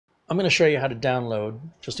I'm going to show you how to download,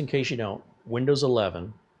 just in case you don't, Windows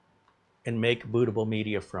 11 and make bootable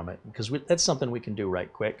media from it, because that's something we can do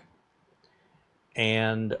right quick.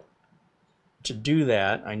 And to do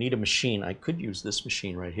that, I need a machine. I could use this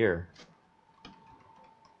machine right here.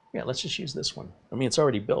 Yeah, let's just use this one. I mean, it's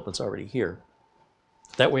already built. It's already here.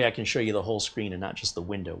 That way I can show you the whole screen and not just the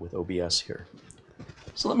window with OBS here.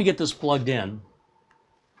 So let me get this plugged in.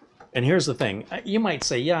 And here's the thing. You might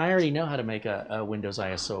say, yeah, I already know how to make a Windows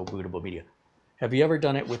ISO bootable media. Have you ever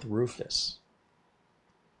done it with Rufus?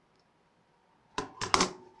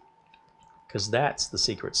 Because that's the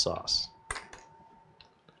secret sauce.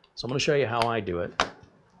 So I'm going to show you how I do it.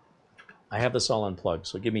 I have this all unplugged,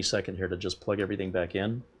 so give me a second here to just plug everything back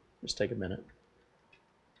in. Just take a minute.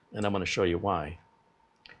 And I'm going to show you why.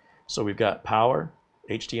 So we've got power,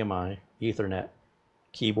 HDMI, Ethernet,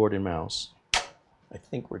 keyboard and mouse. I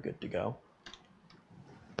think we're good to go.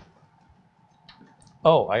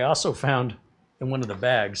 Oh, I also found in one of the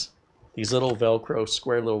bags these little Velcro,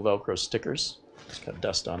 square little Velcro stickers. It's got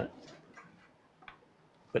dust on it.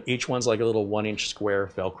 But each one's like a little 1-inch square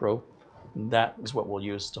Velcro. And that is what we'll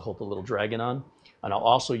use to hold the little dragon on. And I'll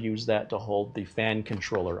also use that to hold the fan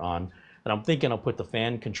controller on. And I'm thinking I'll put the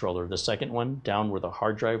fan controller, the second one, down where the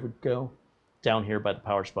hard drive would go, down here by the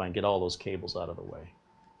power supply, and get all those cables out of the way.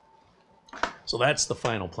 So that's the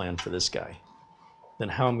final plan for this guy. Then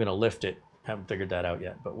how I'm going to lift it, haven't figured that out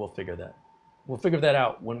yet, but we'll figure that. We'll figure that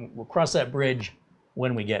out when we'll cross that bridge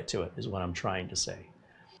when we get to it, is what I'm trying to say.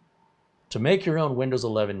 To make your own Windows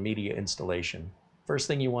 11 media installation, first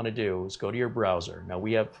thing you want to do is go to your browser. Now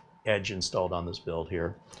we have Edge installed on this build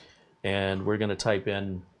here, and we're going to type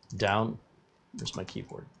in there's my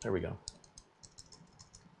keyboard, there we go.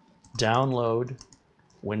 Download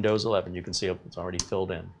Windows 11. You can see it's already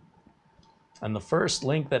filled in. And the first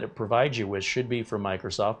link that it provides you with should be from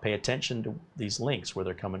Microsoft. Pay attention to these links, where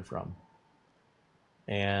they're coming from.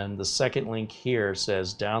 And the second link here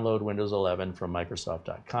says download Windows 11 from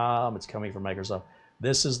Microsoft.com. It's coming from Microsoft.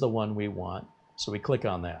 This is the one we want. So we click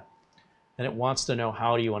on that. And it wants to know,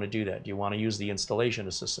 how do you want to do that? Do you want to use the installation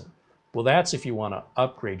assistant? Well, that's if you want to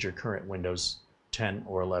upgrade your current Windows 10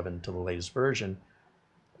 or 11 to the latest version,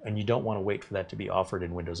 and you don't want to wait for that to be offered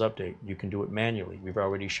in Windows Update. You can do it manually. We've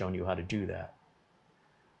already shown you how to do that.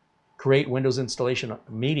 Create Windows installation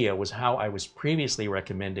media was how I was previously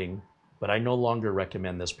recommending, but I no longer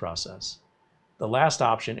recommend this process. The last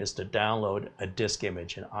option is to download a disk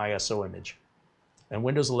image, an ISO image. And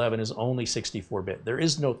Windows 11 is only 64-bit. There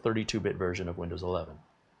is no 32-bit version of Windows 11.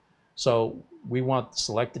 So we want to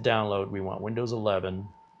select the download. We want Windows 11.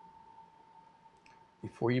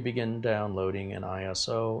 Before you begin downloading an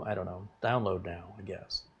ISO, I don't know, download now, I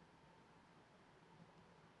guess.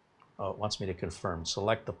 Oh, it wants me to confirm.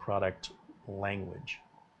 Select the product language.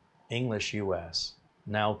 English US.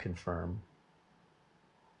 Now confirm.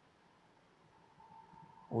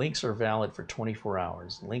 Links are valid for 24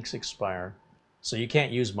 hours. Links expire. So you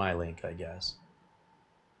can't use my link, I guess.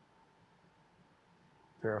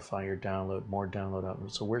 Verify your download, more download out.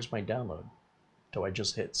 So where's my download? Do I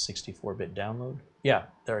just hit 64-bit download? Yeah,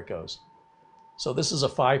 there it goes. So this is a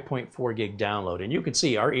 5.4 gig download, and you can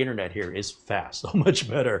see our internet here is fast, so much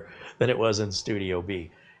better than it was in Studio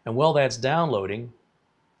B. And while that's downloading,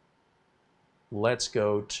 let's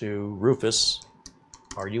go to Rufus,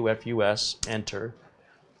 R-U-F-U-S, enter,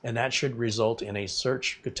 and that should result in a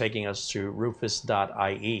search taking us to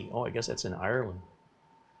rufus.ie. Oh, I guess that's in Ireland.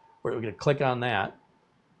 We're going to click on that.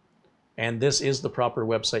 And this is the proper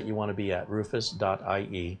website you want to be at,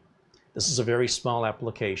 rufus.ie. This is a very small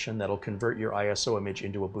application that'll convert your ISO image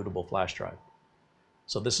into a bootable flash drive.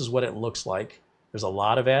 So this is what it looks like. There's a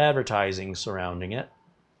lot of advertising surrounding it.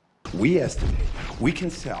 We estimate we can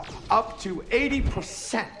sell up to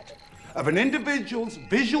 80% of an individual's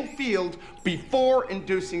visual field before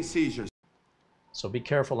inducing seizures. So be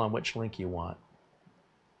careful on which link you want.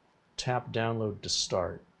 Tap download to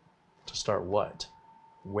start. To start what?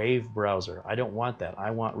 Wave browser. I don't want that.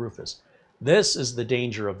 I want Rufus. This is the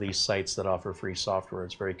danger of these sites that offer free software.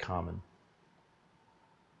 It's very common.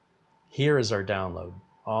 Here is our download,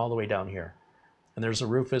 all the way down here. And there's a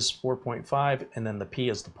Rufus 4.5, and then the P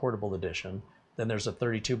is the portable edition. Then there's a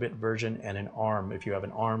 32-bit version and an ARM, if you have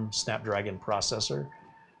an ARM Snapdragon processor.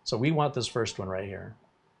 So we want this first one right here.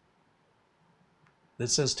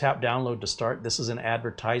 This says tap download to start. This is an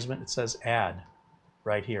advertisement. It says add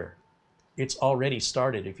right here. It's already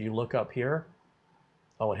started. If you look up here,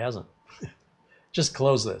 oh, it hasn't. Just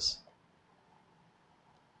close this.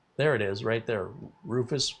 There it is, right there,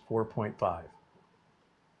 Rufus 4.5.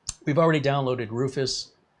 We've already downloaded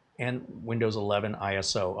Rufus and Windows 11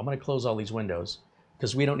 ISO. I'm going to close all these windows.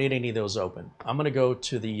 because we don't need any of those open. I'm going to go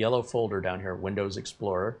to the yellow folder down here, Windows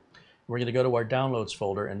Explorer. We're going to go to our downloads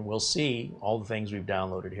folder, and we'll see all the things we've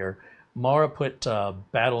downloaded here. Mara put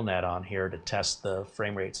BattleNet on here to test the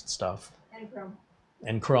frame rates and stuff. And Chrome.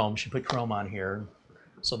 And Chrome. She put Chrome on here.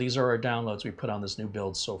 So these are our downloads we put on this new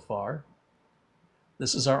build so far.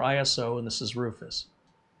 This is our ISO, and this is Rufus.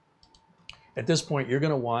 At this point, you're going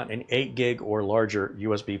to want an 8 gig or larger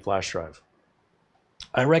USB flash drive.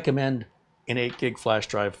 I recommend an 8 gig flash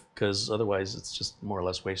drive because otherwise it's just more or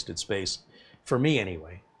less wasted space. For me,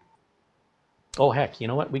 anyway. Oh, heck, you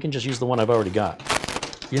know what? We can just use the one I've already got.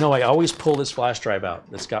 You know, I always pull this flash drive out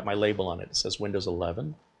that's got my label on it. It says Windows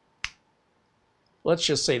 11. Let's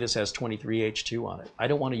just say this has 23H2 on it. I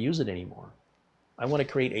don't want to use it anymore. I want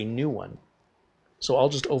to create a new one. So I'll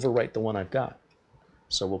just overwrite the one I've got.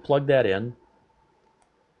 So we'll plug that in.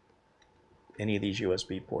 Any of these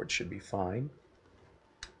USB ports should be fine.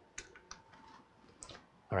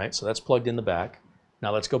 All right, so that's plugged in the back.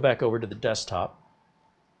 Now let's go back over to the desktop.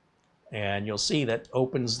 And you'll see that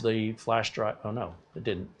opens the flash drive. Oh no, it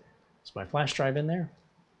didn't. Is my flash drive in there?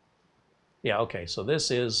 Yeah, okay, so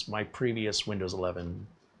this is my previous Windows 11.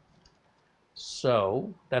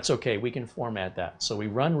 So that's okay, we can format that. So we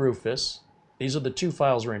run Rufus. These are the two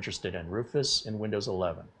files we're interested in, Rufus and Windows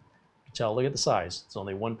 11. You can tell, look at the size. It's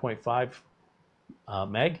only 1.5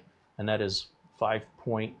 meg, and that is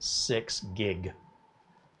 5.6 gig.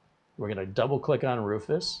 We're gonna double click on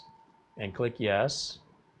Rufus and click yes.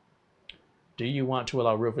 Do you want to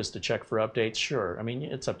allow Rufus to check for updates? Sure. I mean,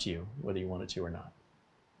 it's up to you whether you want it to or not.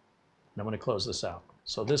 And I'm going to close this out.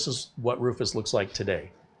 So this is what Rufus looks like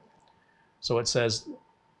today. So it says,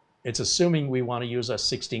 it's assuming we want to use a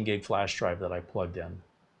 16 gig flash drive that I plugged in.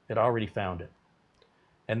 It already found it.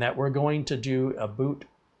 And that we're going to do a boot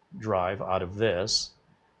drive out of this,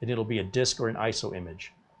 and it'll be a disk or an ISO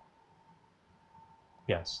image.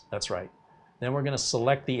 Yes, that's right. Then we're going to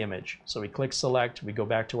select the image. So we click select, we go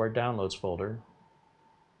back to our downloads folder.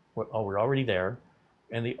 Oh, we're already there.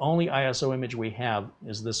 And the only ISO image we have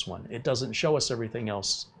is this one. It doesn't show us everything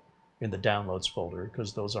else in the downloads folder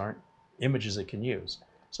because those aren't images it can use.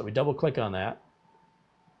 So we double click on that.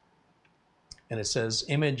 And it says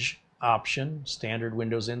image option, standard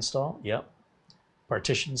Windows install. Yep.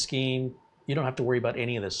 Partition scheme. You don't have to worry about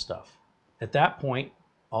any of this stuff. At that point,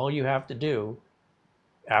 all you have to do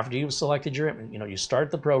after you've selected your, you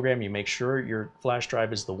start the program, you make sure your flash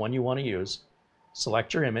drive is the one you want to use,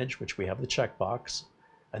 select your image, which we have the checkbox,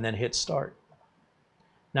 and then hit start.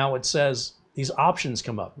 Now it says these options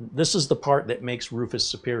come up. This is the part that makes Rufus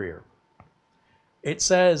superior. It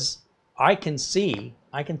says, I can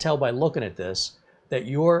tell by looking at this, that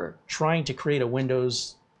you're trying to create a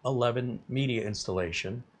Windows 11 media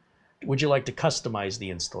installation. Would you like to customize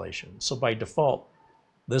the installation? So by default,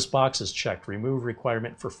 this box is checked, remove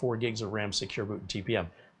requirement for 4 gigs of RAM, secure boot, and TPM.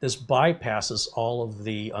 This bypasses all of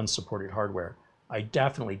the unsupported hardware. I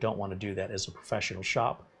definitely don't want to do that as a professional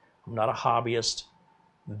shop. I'm not a hobbyist.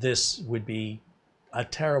 This would be a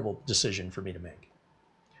terrible decision for me to make.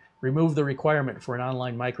 Remove the requirement for an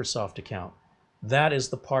online Microsoft account. That is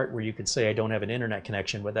the part where you could say I don't have an internet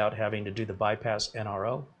connection without having to do the bypass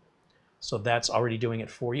NRO. So that's already doing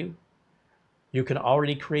it for you. You can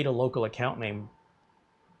already create a local account name.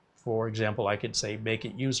 For example, I could say make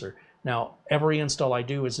it user. Now, every install I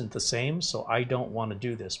do isn't the same, so I don't want to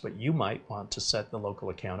do this, but you might want to set the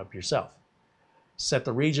local account up yourself. Set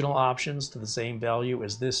the regional options to the same value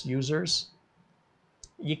as this user's.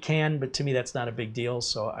 You can, but to me that's not a big deal,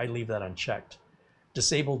 so I leave that unchecked.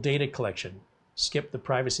 Disable data collection. Skip the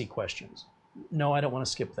privacy questions. No, I don't want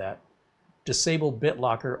to skip that. Disable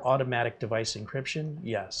BitLocker automatic device encryption.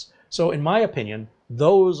 Yes. So in my opinion,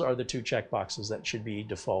 those are the two checkboxes that should be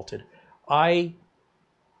defaulted.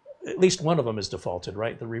 At least one of them is defaulted,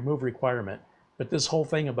 right? The remove requirement. But this whole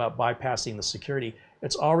thing about bypassing the security,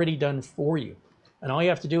 it's already done for you. And all you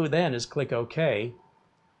have to do then is click OK.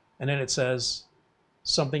 And then it says,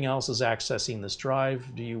 something else is accessing this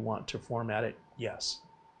drive. Do you want to format it? Yes.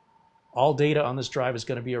 All data on this drive is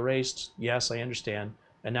going to be erased. Yes, I understand.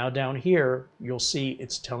 And now down here, you'll see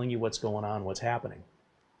it's telling you what's going on, what's happening.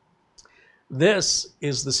 This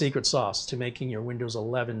is the secret sauce to making your Windows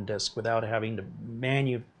 11 disk without having to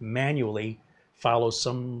manually follow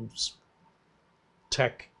some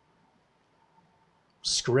tech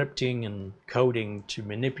scripting and coding to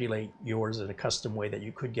manipulate yours in a custom way that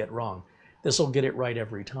you could get wrong. This will get it right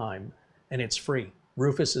every time, and it's free.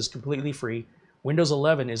 Rufus is completely free. Windows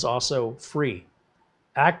 11 is also free.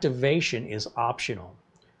 Activation is optional.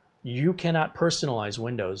 You cannot personalize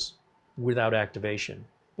Windows without activation,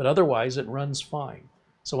 but otherwise it runs fine.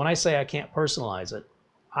 So when I say I can't personalize it,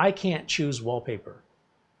 I can't choose wallpaper.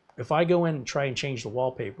 if I go in and try and change the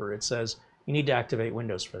wallpaper, it says you need to activate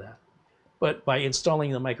Windows for that. But by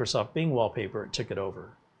installing the Microsoft Bing wallpaper, it took it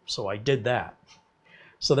over. So I did that.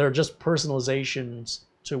 So there are just personalizations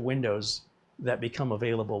to Windows that become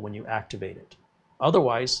available when you activate it.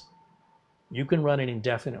 Otherwise, you can run it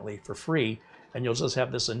indefinitely for free, and you'll just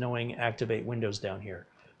have this annoying activate Windows down here.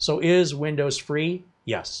 So is Windows free?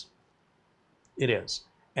 Yes, it is.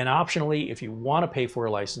 And optionally, if you want to pay for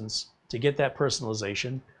a license to get that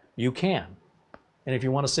personalization, you can. And if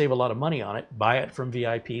you want to save a lot of money on it, buy it from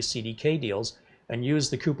VIP CDK deals and use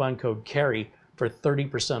the coupon code CARRY for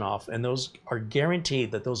 30% off. And those are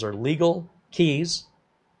guaranteed that those are legal keys.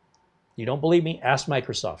 You don't believe me? Ask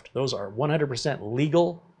Microsoft. Those are 100%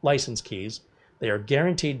 legal license keys. They are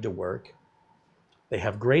guaranteed to work. They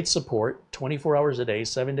have great support, 24 hours a day,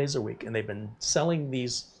 7 days a week. And they've been selling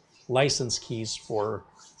these license keys for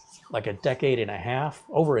like a decade and a half,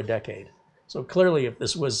 over a decade. So clearly, if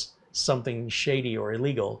this was something shady or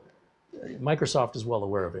illegal, Microsoft is well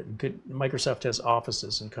aware of it. Microsoft has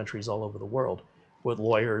offices in countries all over the world with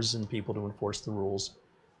lawyers and people to enforce the rules.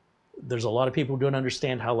 There's a lot of people who don't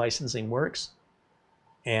understand how licensing works,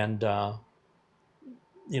 and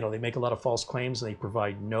they make a lot of false claims and they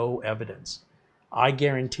provide no evidence. I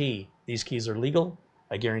guarantee these keys are legal.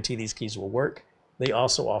 I guarantee these keys will work. They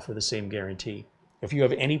also offer the same guarantee. If you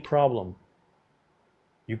have any problem,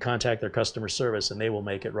 you contact their customer service and they will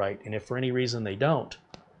make it right. And if for any reason they don't,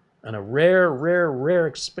 in a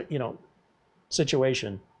rare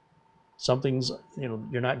situation, something's,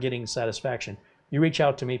 you're not getting satisfaction, you reach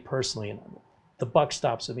out to me personally and the buck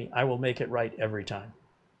stops at me. I will make it right every time.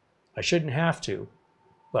 I shouldn't have to,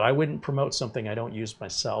 but I wouldn't promote something I don't use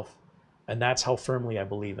myself. And that's how firmly I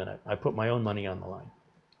believe in it. I put my own money on the line.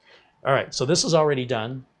 All right, so this is already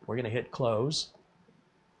done. We're going to hit close.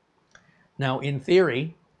 Now, in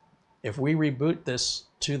theory, if we reboot this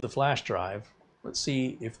to the flash drive, let's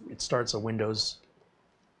see if it starts a Windows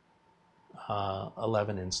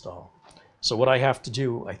 11 install. So what I have to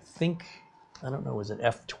do, I don't know, is it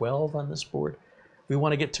F12 on this board? We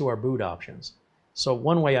want to get to our boot options. So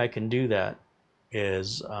one way I can do that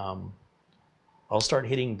is I'll start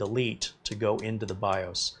hitting delete to go into the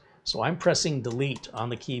BIOS. So I'm pressing delete on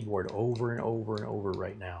the keyboard over and over and over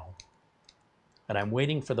right now. And I'm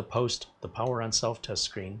waiting for the power on self-test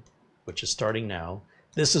screen, which is starting now.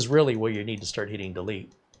 This is really where you need to start hitting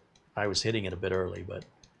delete. I was hitting it a bit early, but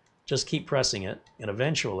just keep pressing it. And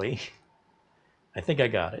eventually, I think I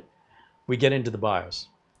got it, we get into the BIOS.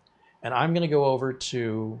 And I'm going to go over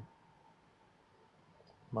to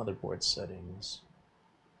motherboard settings.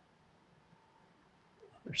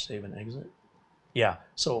 Under save and exit. Yeah,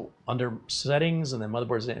 so under settings and then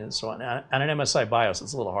motherboard settings, so on an MSI BIOS,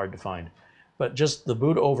 it's a little hard to find. But just the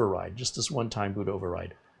boot override, just this one-time boot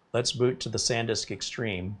override. Let's boot to the SanDisk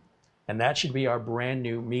Extreme, and that should be our brand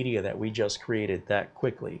new media that we just created that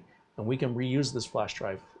quickly. And we can reuse this flash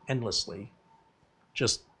drive endlessly.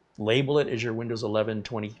 Just label it as your Windows 11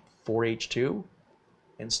 24H2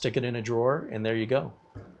 and stick it in a drawer, and there you go.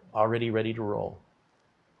 Already ready to roll.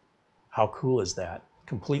 How cool is that?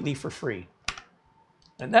 Completely for free.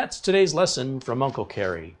 And that's today's lesson from Uncle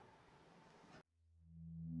Carey.